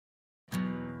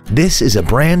This is a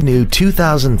brand new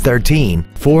 2013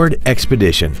 Ford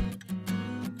Expedition.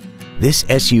 This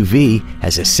SUV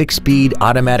has a 6-speed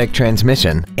automatic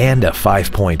transmission and a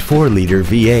 5.4-liter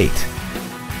V8.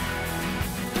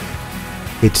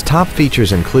 Its top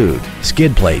features include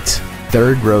skid plates,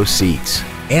 third-row seats,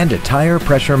 and a tire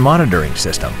pressure monitoring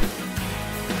system.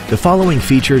 The following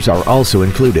features are also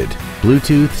included: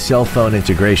 Bluetooth cell phone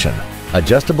integration,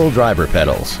 adjustable driver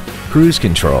pedals, cruise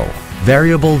control,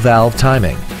 variable valve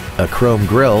timing, a chrome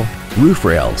grille, roof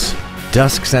rails,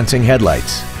 dusk sensing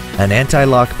headlights, an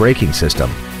anti-lock braking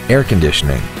system, air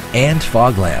conditioning, and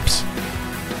fog lamps.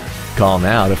 Call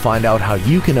now to find out how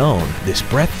you can own this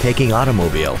breathtaking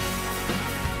automobile.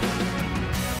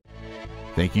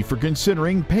 Thank you for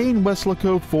considering Payne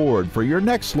Weslaco Ford for your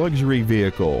next luxury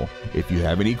vehicle. If you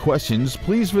have any questions,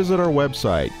 please visit our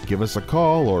website, give us a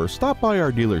call, or stop by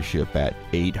our dealership at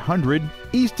 800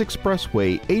 East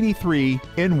Expressway 83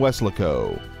 in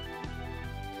Weslaco.